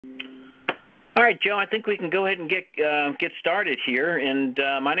All right, Joe, I think we can go ahead and get started here. And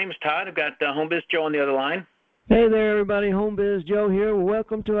my name is Todd. I've got HomeBiz Joe on the other line. Hey there, everybody. HomeBiz Joe here.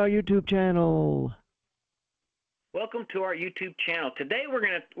 Welcome to our YouTube channel. Welcome to our YouTube channel. Today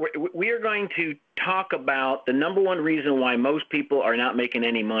we are going to talk about the number one reason why most people are not making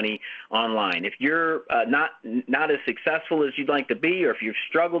any money online. If you're not as successful as you'd like to be, or if you've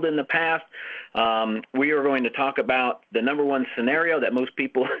struggled in the past, we are going to talk about the number one scenario that most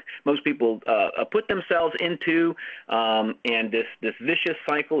people put themselves into, and this vicious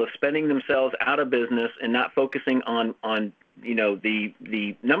cycle of spending themselves out of business and not focusing on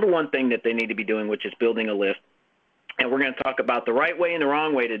the number one thing that they need to be doing, which is building a list. And we're going to talk about the right way and the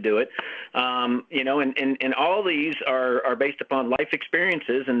wrong way to do it, and all these are based upon life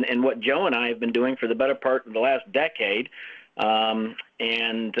experiences and what Joe and I have been doing for the better part of the last decade, and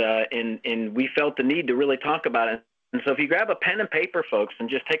we felt the need to really talk about it. And so if you grab a pen and paper, folks, and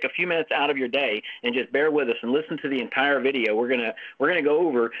just take a few minutes out of your day and just bear with us and listen to the entire video, we're gonna go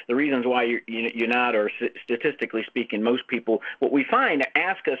over the reasons why you're not, or statistically speaking, most people, what we find,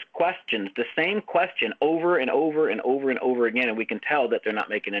 ask us questions, the same question over and over and over and over again, and we can tell that they're not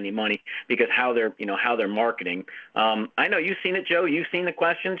making any money because how they're marketing. I know you've seen it, Joe. You've seen the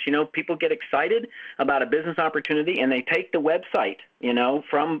questions. People get excited about a business opportunity and they take the website,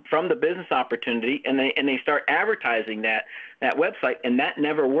 from the business opportunity, and they start advertising that website, and that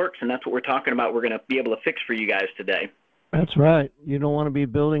never works, and that's what we're talking about. We're going to be able to fix for you guys today. That's right. You don't want to be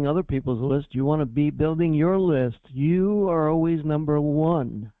building other people's list. You want to be building your list. You are always number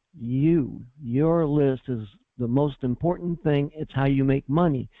one. Your list is the most important thing. It's how you make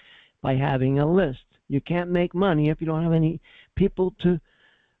money, by having a list. You can't make money if you don't have any people to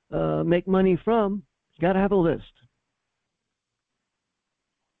make money from. You got to have a list.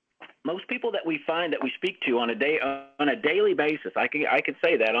 Most people that we find that we speak to on a daily basis, I could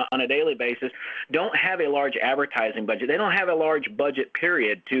say that on a daily basis, don't have a large advertising budget. They don't have a large budget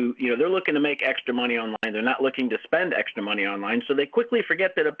period to, they're looking to make extra money online. They're not looking to spend extra money online. So they quickly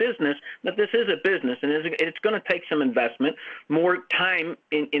forget that this is a business, and it's going to take some investment, more time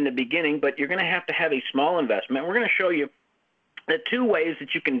in the beginning, but you're going to have a small investment. We're going to show you the two ways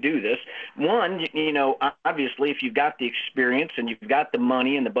that you can do this. One, obviously, if you've got the experience and you've got the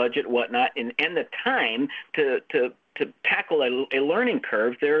money and the budget, whatnot, and the time to tackle a learning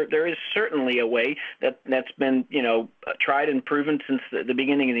curve, there is certainly a way that's been tried and proven since the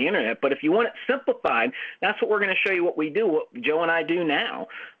beginning of the internet. But if you want it simplified, that's what we're going to show you what we do, what Joe and I do now,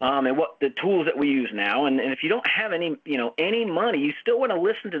 and what the tools that we use now. And if you don't have any money, you still want to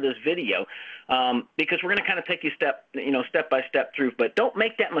listen to this video, because we're going to kind of take you step by step through. But don't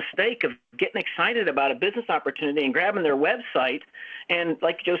make that mistake of getting excited about a business opportunity and grabbing their website, and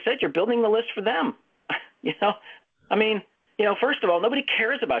like Joe said, you're building the list for them. First of all, nobody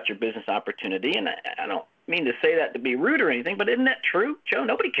cares about your business opportunity, and I don't mean to say that to be rude or anything, but isn't that true, Joe?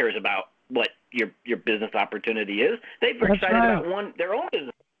 Nobody cares about what your business opportunity is. They're excited about their own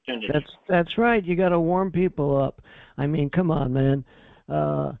business opportunity. That's right. You got to warm people up. Come on, man.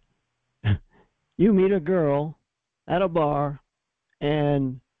 You meet a girl at a bar,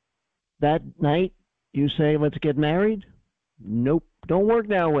 and that night you say, "Let's get married." Nope, don't work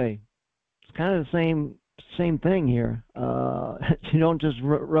that way. It's kind of the same thing here. You don't just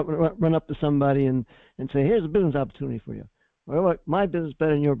run up to somebody and say, "Here's a business opportunity for you." Well, look, my business is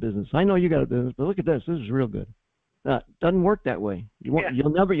better than your business. I know you got a business, but look at this. This is real good. Doesn't work that way. You'll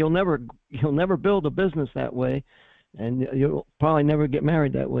never build a business that way, and you'll probably never get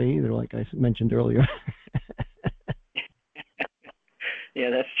married that way either, like I mentioned earlier. Yeah,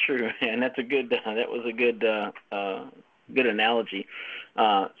 that's true, and that was a good analogy.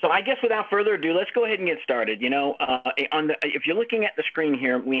 So I guess without further ado, let's go ahead and get started. If you're looking at the screen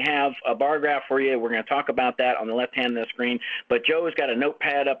here, we have a bar graph for you. We're going to talk about that on the left hand of the screen. But Joe has got a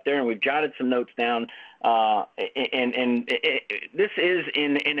notepad up there, and we've jotted some notes down. This is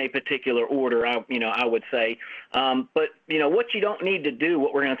in a particular order, I would say. But what you don't need to do,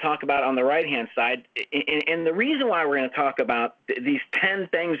 what we're going to talk about on the right hand side, and the reason why we're going to talk about these 10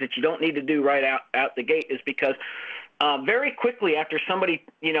 things that you don't need to do right out the gate is because very quickly after somebody,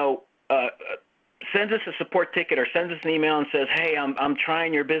 sends us a support ticket or sends us an email and says, "Hey, I'm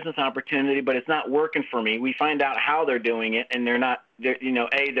trying your business opportunity, but it's not working for me," we find out how they're doing it, and they're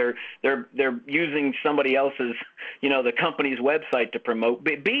using somebody else's, the company's website to promote.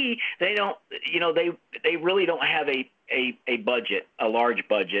 But B, they don't, they really don't have a budget, a large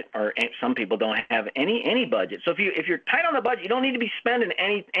budget, or some people don't have any budget. So if you're tight on the budget, you don't need to be spending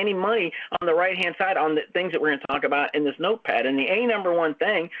any money on the right hand side on the things that we're going to talk about in this notepad. And the number one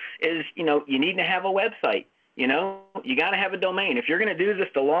thing is, you need to have a website. You know, you got to have a domain. If you're going to do this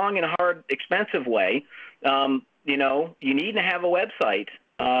the long and hard, expensive way, you know, you need to have a website,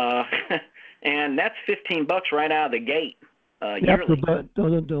 and that's $15 right out of the gate yearly.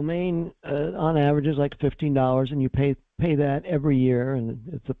 The domain on average is like $15, and you pay that every year. And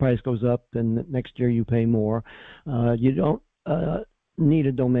if the price goes up, then next year you pay more. You don't need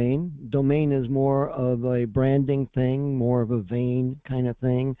a domain. Domain is more of a branding thing, more of a vein kind of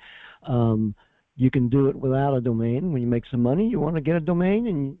thing. You can do it without a domain. When you make some money, you want to get a domain,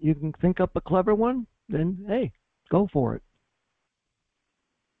 and you can think up a clever one, then hey, go for it.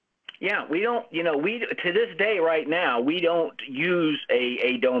 Yeah, we don't, you know, we to this day right now, we don't use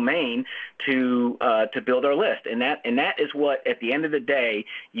a domain to build our list, and that is what at the end of the day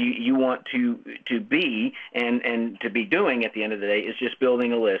you want to be and to be doing at the end of the day is just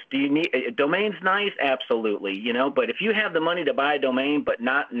building a list. Do you need a domain's nice? Absolutely, you know, but if you have the money to buy a domain but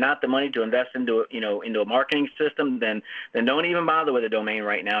not the money to invest into into a marketing system, then don't even bother with a domain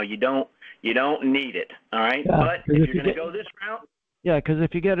right now. You don't need it. All right, yeah, but if you're going to go this route. Yeah, because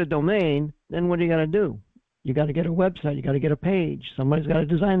if you get a domain, then what do you got to do? You got to get a website. You got to get a page. Somebody's got to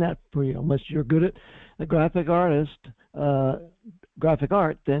design that for you. Unless you're good at a graphic art,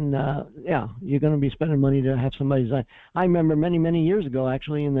 then yeah, you're going to be spending money to have somebody design. I remember many years ago,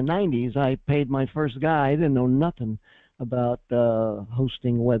 actually in the 90s, I paid my first guy. I didn't know nothing about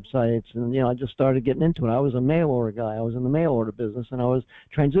hosting websites, and I just started getting into it. I was a mail order guy. I was in the mail order business, and I was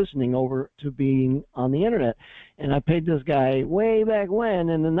transitioning over to being on the internet. And I paid this guy way back when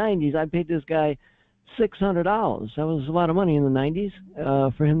in the 90s. I paid this guy $600. That was a lot of money in the 90s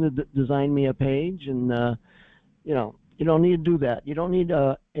for him to design me a page. And you don't need to do that. You don't need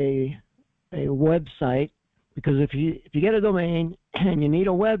a website, because if you get a domain and you need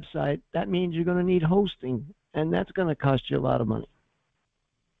a website, that means you're going to need hosting. And that's going to cost you a lot of money.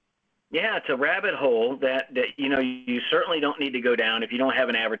 Yeah, it's a rabbit hole that you certainly don't need to go down if you don't have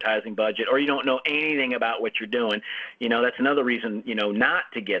an advertising budget or you don't know anything about what you're doing. That's another reason not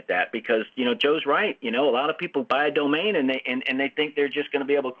to get that, because Joe's right. A lot of people buy a domain and they think they're just going to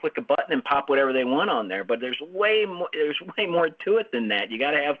be able to click a button and pop whatever they want on there. But there's way more to it than that. You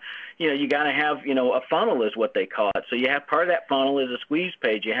got to have a funnel is what they call it. So you have part of that funnel is a squeeze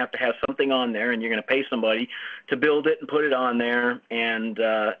page. You have to have something on there, and you're going to pay somebody to build it and put it on there and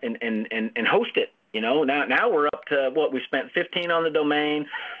host it. Now we're up to what we spent 15 on the domain.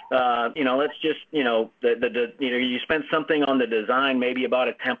 Let's just you spent something on the design, maybe about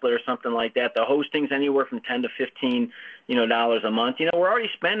a template or something like that. The hosting's anywhere from $10 to $15 dollars a month. We're already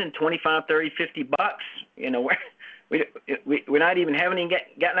spending 25, 30, $50. We're not even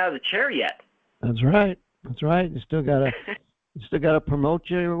gotten out of the chair yet. That's right. You still gotta promote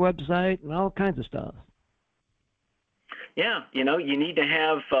your website and all kinds of stuff. Yeah, you need to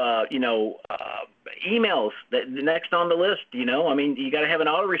have, emails next on the list. You got to have an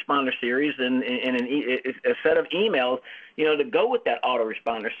autoresponder series and a set of emails, to go with that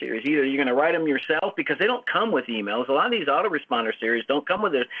autoresponder series. Either you're going to write them yourself, because they don't come with emails. A lot of these autoresponder series don't come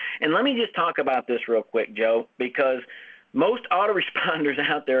with it. And let me just talk about this real quick, Joe, because most autoresponders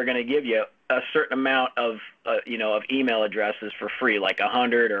out there are going to give you a certain amount of email addresses for free, like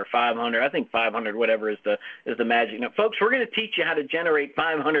 100 or 500. I think 500, whatever is the magic. Now, folks, we're going to teach you how to generate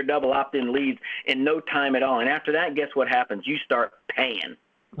 500 double opt-in leads in no time at all. And after that, guess what happens? You start paying.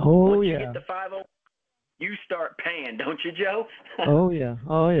 Once you get to 50, you start paying, don't you, Joe? Oh yeah.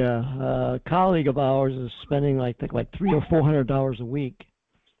 A colleague of ours is spending like $300 or $400 a week,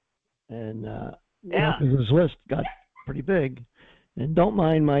 and his list got pretty big. And don't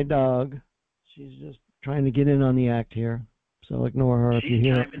mind my dog. She's just trying to get in on the act here. So ignore her if you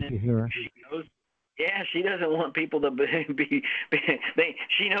hear her. Yeah, she doesn't want people to be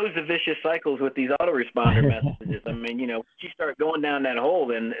she knows the vicious cycles with these autoresponder messages. I mean, she starts going down that hole,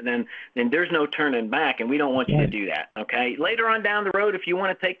 then there's no turning back, and we don't want you to do that, okay? Later on down the road, if you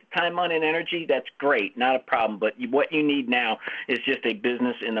want to take the time, money, and energy, that's great, not a problem. But what you need now is just a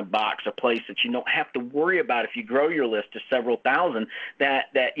business in a box, a place that you don't have to worry about if you grow your list to several thousand,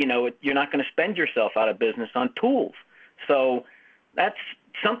 that you're not going to spend yourself out of business on tools. So that's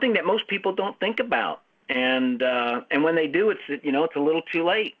something that most people don't think about, and when they do, it's a little too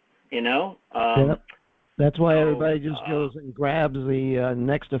late. That's why everybody just goes and grabs the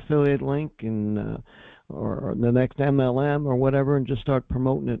next affiliate link and or the next MLM or whatever, and just start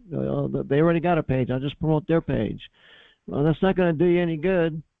promoting it. They already got a page. I'll just promote their page. Well, that's not going to do you any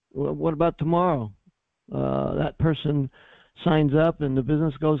good. What about tomorrow? That person signs up and the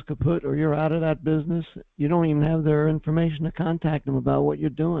business goes kaput, or you're out of that business. You don't even have their information to contact them about what you're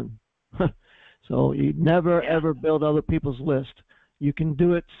doing. So you never ever build other people's list. You can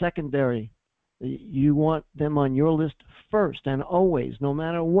do it secondary. You want them on your list first and always, no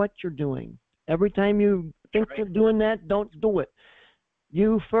matter what you're doing. Every time you think of doing that, don't do it.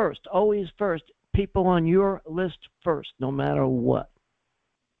 You first, always first, people on your list first, no matter what.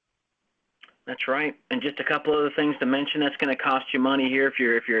 That's right. And just a couple other things to mention that's going to cost you money here if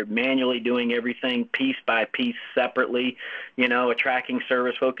you're manually doing everything piece by piece separately. A tracking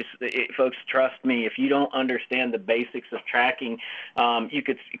service, folks, trust me, if you don't understand the basics of tracking, you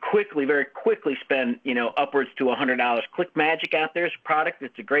could very quickly spend, upwards to $100. ClickMagic out there is a product.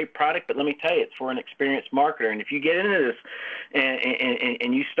 It's a great product, but let me tell you, it's for an experienced marketer. And if you get into this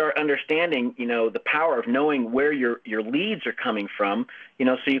and you start understanding, the power of knowing where your leads are coming from,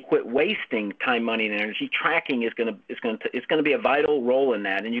 so you quit wasting time, money, and energy. Tracking is going to be a vital role in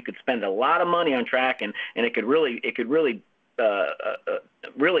that, and you could spend a lot of money on tracking, and it could really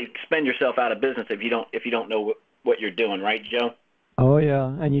spend yourself out of business if you don't know what you're doing, right, Joe? Oh yeah,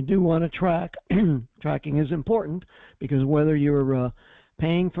 and you do want to track. Tracking is important because whether you're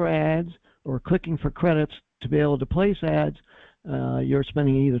paying for ads or clicking for credits to be able to place ads, you're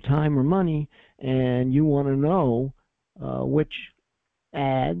spending either time or money, and you want to know which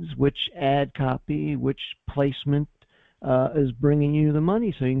ads, which ad copy, which placement is bringing you the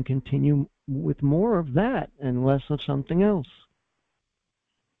money, so you can continue with more of that and less of something else.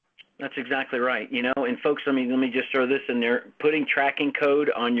 That's exactly right. And folks, let me just throw this in there. Putting tracking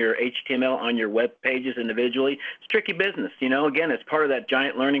code on your HTML on your web pages individually, it's tricky business. Again, it's part of that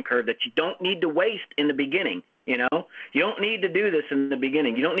giant learning curve that you don't need to waste in the beginning. You don't need to do this in the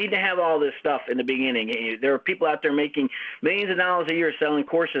beginning. You don't need to have all this stuff in the beginning. There are people out there making millions of dollars a year selling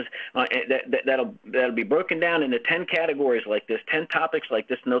courses that'll be broken down into 10 categories like this, 10 topics like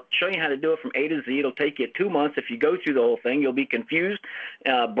this, and they'll show you how to do it from A to Z. It'll take you 2 months. If you go through the whole thing, you'll be confused,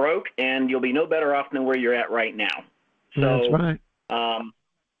 broke, and you'll be no better off than where you're at right now. So, that's right.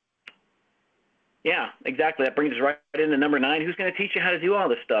 Yeah, exactly. That brings us right into number 9. Who's going to teach you how to do all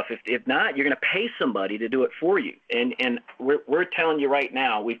this stuff? If not, you're going to pay somebody to do it for you. And we're telling you right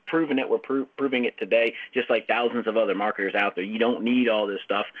now, we've proven it. We're proving it today, just like thousands of other marketers out there. You don't need all this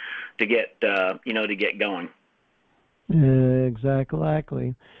stuff to get going.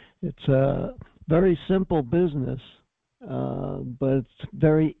 Exactly. It's a very simple business, but it's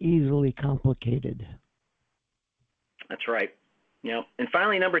very easily complicated. That's right. And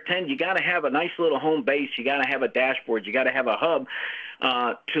finally, number 10, you got to have a nice little home base. You got to have a dashboard. You got to have a hub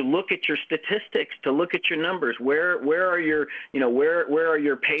to look at your statistics, to look at your numbers. Where are your where are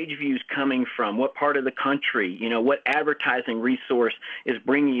your page views coming from? What part of the country? What advertising resource is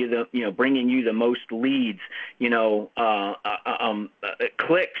bringing you the most leads?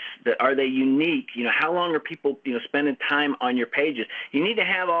 Clicks. Are they unique? How long are people spending time on your pages? You need to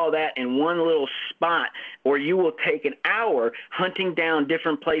have all that in one little spot, or you will take an hour hunting down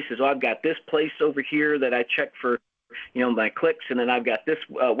different places. Oh, I've got this place over here that I check for my clicks, and then I've got this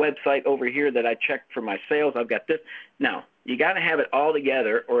website over here that I check for my sales. I've got this. No, you got to have it all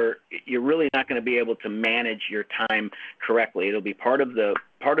together, or you're really not going to be able to manage your time correctly. It'll be part of the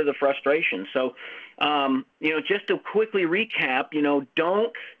frustration. So, just to quickly recap,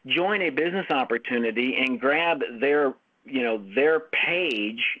 don't join a business opportunity and grab their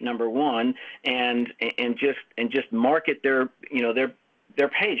page, number one, and just market their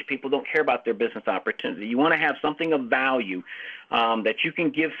page. People don't care about their business opportunity. You want to have something of value that you can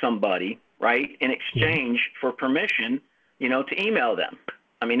give somebody, right, in exchange for permission, to email them.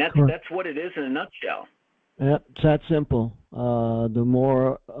 I mean, that's what it is in a nutshell. Yeah, it's that simple. The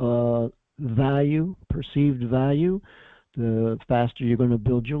more perceived value, the faster you're going to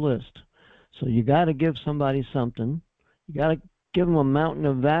build your list. So you got to give somebody something. You got to give them a mountain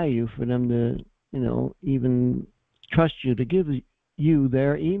of value for them to, even trust you to give you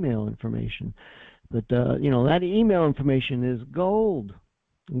their email information. But, that email information is gold,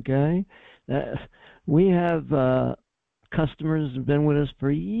 okay? We have customers who've been with us for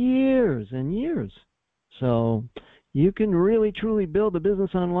years and years. So you can really, truly build a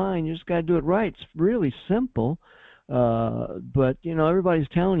business online. You just got to do it right. It's really simple. But, everybody's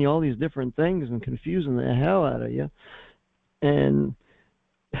telling you all these different things and confusing the hell out of you. And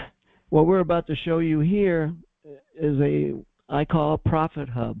what we're about to show you here is I call a profit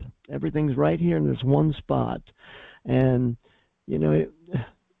hub. Everything's right here in this one spot. And,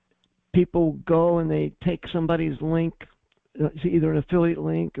 people go and they take somebody's link, it's either an affiliate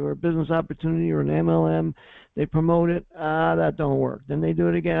link or a business opportunity or an MLM. They promote it. That don't work. Then they do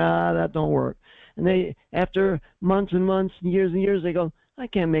it again. That don't work. And they, after months and months, years and years, they go, I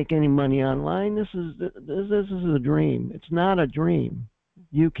can't make any money online. This is a dream. It's not a dream.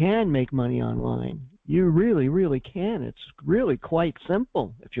 You can make money online. You really, really can. It's really quite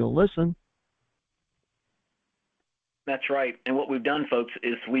simple if you'll listen. That's right. And what we've done, folks,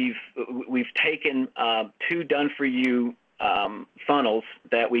 is we've taken two done-for-you funnels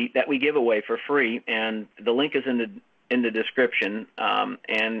that we give away for free, and the link is in the description.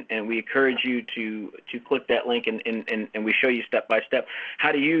 And we encourage you to click that link, and we show you step by step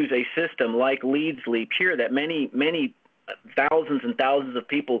how to use a system like LeadsLeap here that many thousands and thousands of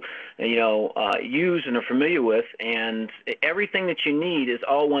people, use and are familiar with, and everything that you need is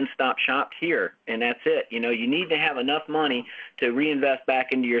all one-stop shop here, and that's it. You need to have enough money to reinvest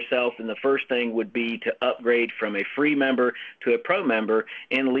back into yourself, and the first thing would be to upgrade from a free member to a pro member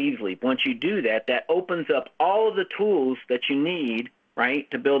in LeadsLeap. Once you do that, that opens up all of the tools that you need,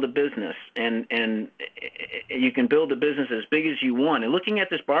 right, to build a business, and you can build a business as big as you want. And looking at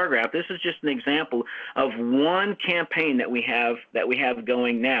this bar graph, this is just an example of one campaign that we have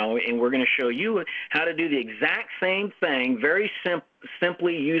going now, and we're going to show you how to do the exact same thing, very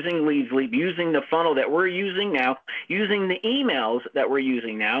simply using LeadsLeap, using the funnel that we're using now, using the emails that we're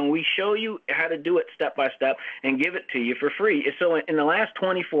using now, and we show you how to do it step by step and give it to you for free. So in the last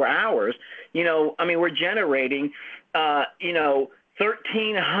 24 hours, we're generating,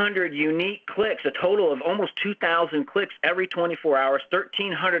 1,300 unique clicks, a total of almost 2,000 clicks every 24 hours,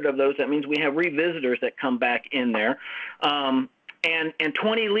 1,300 of those. That means we have revisitors that come back in there. And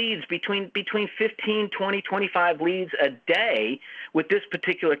 20 leads, between 15, 20, 25 leads a day with this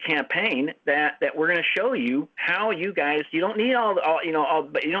particular campaign that we're going to show you how you guys, you don't need you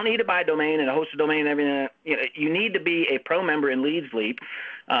don't need to buy a domain and a hosted domain and everything. You need to be a pro member in LeadsLeap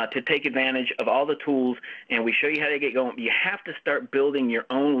to take advantage of all the tools, and we show you how to get going. You have to start building your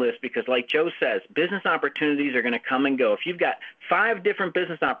own list because, like Joe says, business opportunities are going to come and go. If you've got 5 different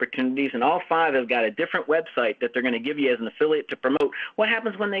business opportunities and all 5 have got a different website that they're going to give you as an affiliate to promote, what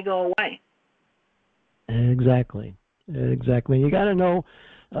happens when they go away? Exactly. You got to know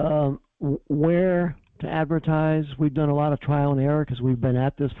where to advertise. We've done a lot of trial and error because we've been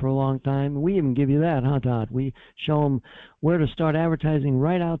at this for a long time. We even give you that, huh, Todd? We show them where to start advertising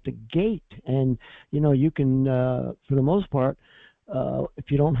right out the gate. And, you can, for the most part, if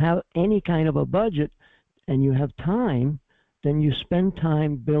you don't have any kind of a budget and you have time, then you spend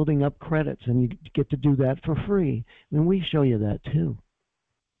time building up credits, and you get to do that for free. And we show you that too.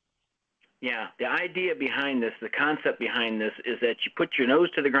 Yeah, the idea behind this, the concept behind this is that you put your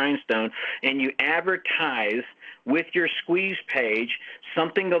nose to the grindstone and you advertise with your squeeze page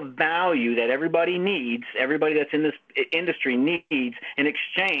something of value that everybody needs, everybody that's in this industry needs, in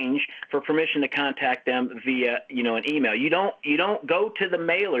exchange for permission to contact them via, an email. You don't go to the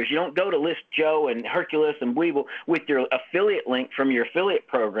mailers. You don't go to List Joe and Hercules and Weeble with your affiliate link from your affiliate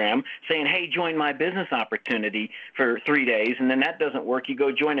program saying, hey, join my business opportunity for 3 days, and then that doesn't work. You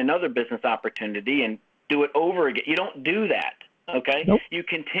go join another business opportunity and do it over again. You don't do that. Okay. Nope. You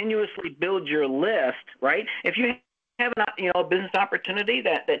continuously build your list, right? If you have a business opportunity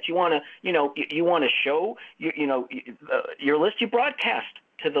that you want to you want to show your list, you broadcast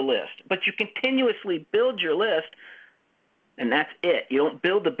to the list, but you continuously build your list, and that's it. You don't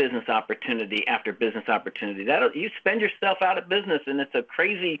build the business opportunity after business opportunity. You spend yourself out of business, and it's a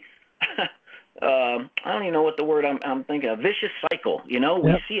crazy. I don't even know what the word I'm thinking of. Vicious cycle. Yep.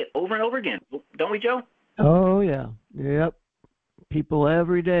 We see it over and over again, don't we, Joe? Oh yeah. Yep. People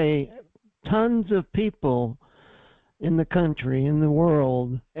every day, tons of people in the country, in the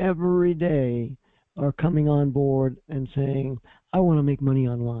world, every day are coming on board and saying, I want to make money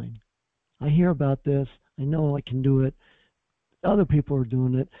online. I hear about this. I know I can do it. Other people are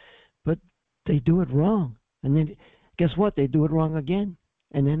doing it, but they do it wrong. And then guess what? They do it wrong again,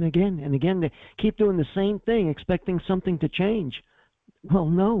 and then again, and again. They keep doing the same thing, expecting something to change. Well,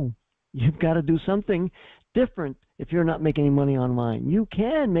 no. You've got to do something different if you're not making any money online. You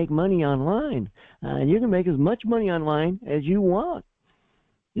can make money online, and you can make as much money online as you want.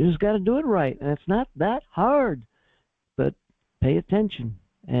 You just got to do it right, and it's not that hard, but pay attention.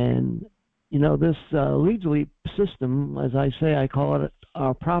 And, this LeadsLeap system, as I say, I call it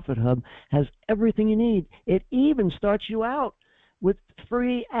our Profit Hub, has everything you need. It even starts you out with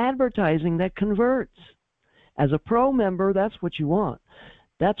free advertising that converts. As a pro member, that's what you want.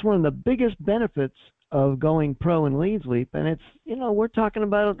 That's one of the biggest benefits of going pro in LeadsLeap, and it's, we're talking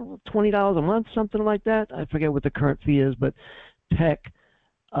about $20 a month, something like that. I forget what the current fee is, but heck,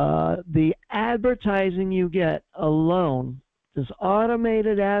 the advertising you get alone, this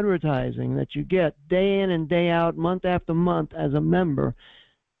automated advertising that you get day in and day out, month after month as a member,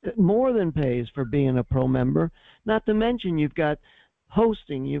 it more than pays for being a pro member. Not to mention you've got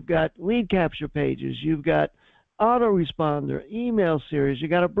hosting, you've got lead capture pages, you've got autoresponder, email series, you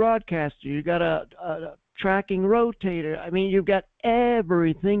got a broadcaster, you got a tracking rotator. I mean, you've got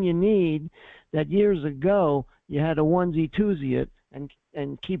everything you need that years ago you had to onesie twosie it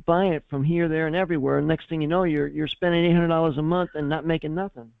and keep buying it from here, there, and everywhere. And next thing you know, you're spending $800 a month and not making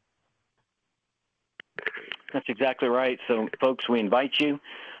nothing. That's exactly right. So, folks, we invite you.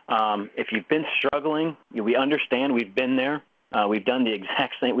 If you've been struggling, we understand. We've been there. We've done the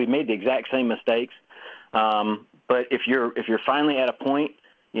exact same. We've made the exact same mistakes. But if you're finally at a point,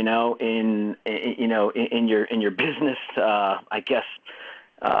 in your business, I guess,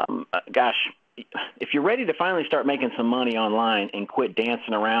 if you're ready to finally start making some money online and quit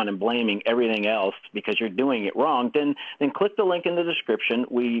dancing around and blaming everything else because you're doing it wrong, then click the link in the description.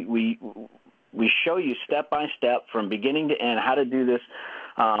 We show you step by step from beginning to end how to do this,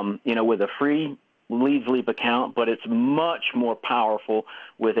 with a free LeadsLeap account, but it's much more powerful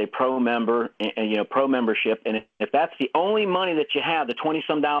with a pro membership. And if that's the only money that you have, the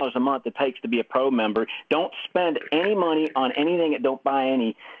 $20-some a month it takes to be a pro member, don't spend any money on anything. Don't buy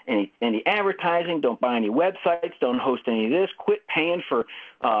any advertising. Don't buy any websites. Don't host any of this. Quit paying for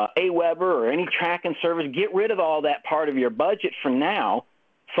Aweber or any tracking service. Get rid of all that part of your budget for now.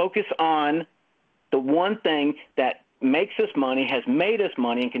 Focus on the one thing that makes us money, has made us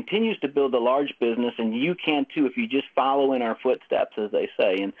money, and continues to build a large business, and you can too if you just follow in our footsteps, as they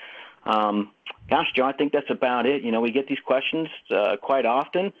say. And Joe, I think that's about it. We get these questions quite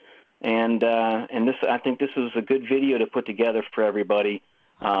often, and I think this was a good video to put together for everybody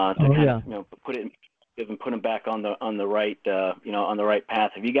to put it in, and put them back on the right on the right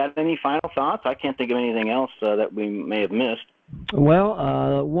path. Have you got any final thoughts? I can't think of anything else that we may have missed.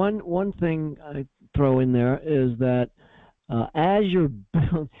 Well, one thing I throw in there is that as you're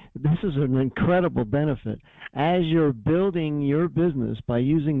this is an incredible benefit. As you're building your business by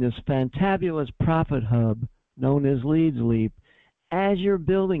using this fantabulous profit hub known as LeadsLeap, as you're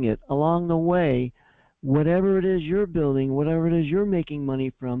building it along the way, whatever it is you're building, whatever it is you're making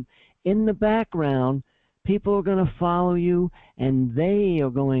money from, in the background, people are going to follow you, and they are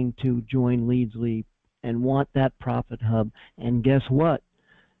going to join LeadsLeap and want that profit hub. And guess what?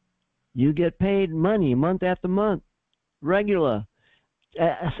 You get paid money month after month, regular,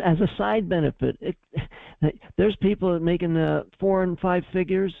 as a side benefit. There's people that making 4 and 5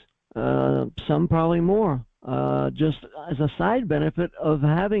 figures, some probably more, just as a side benefit of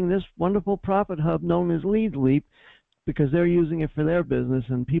having this wonderful profit hub known as LeadsLeap, because they're using it for their business,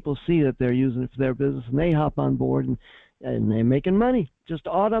 and people see that they're using it for their business, and they hop on board, and they're making money, just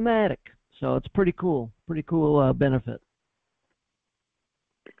automatic. So it's pretty cool benefit.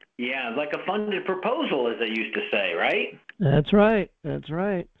 Yeah, like a funded proposal, as they used to say, right? That's right.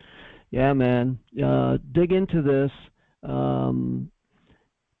 Yeah, man. Dig into this.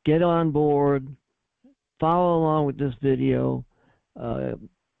 Get on board. Follow along with this video.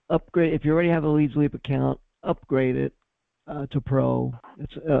 Upgrade. If you already have a LeadsLeap account, upgrade it to Pro.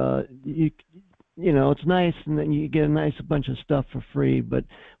 It's it's nice, and then you get a bunch of stuff for free. But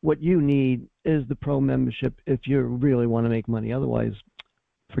what you need is the Pro membership if you really want to make money. Otherwise,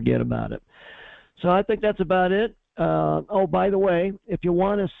 forget about it. So I think that's about it. By the way, if you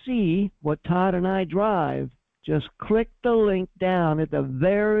want to see what Todd and I drive, just click the link down at the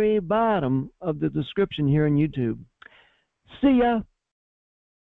very bottom of the description here on YouTube. See ya.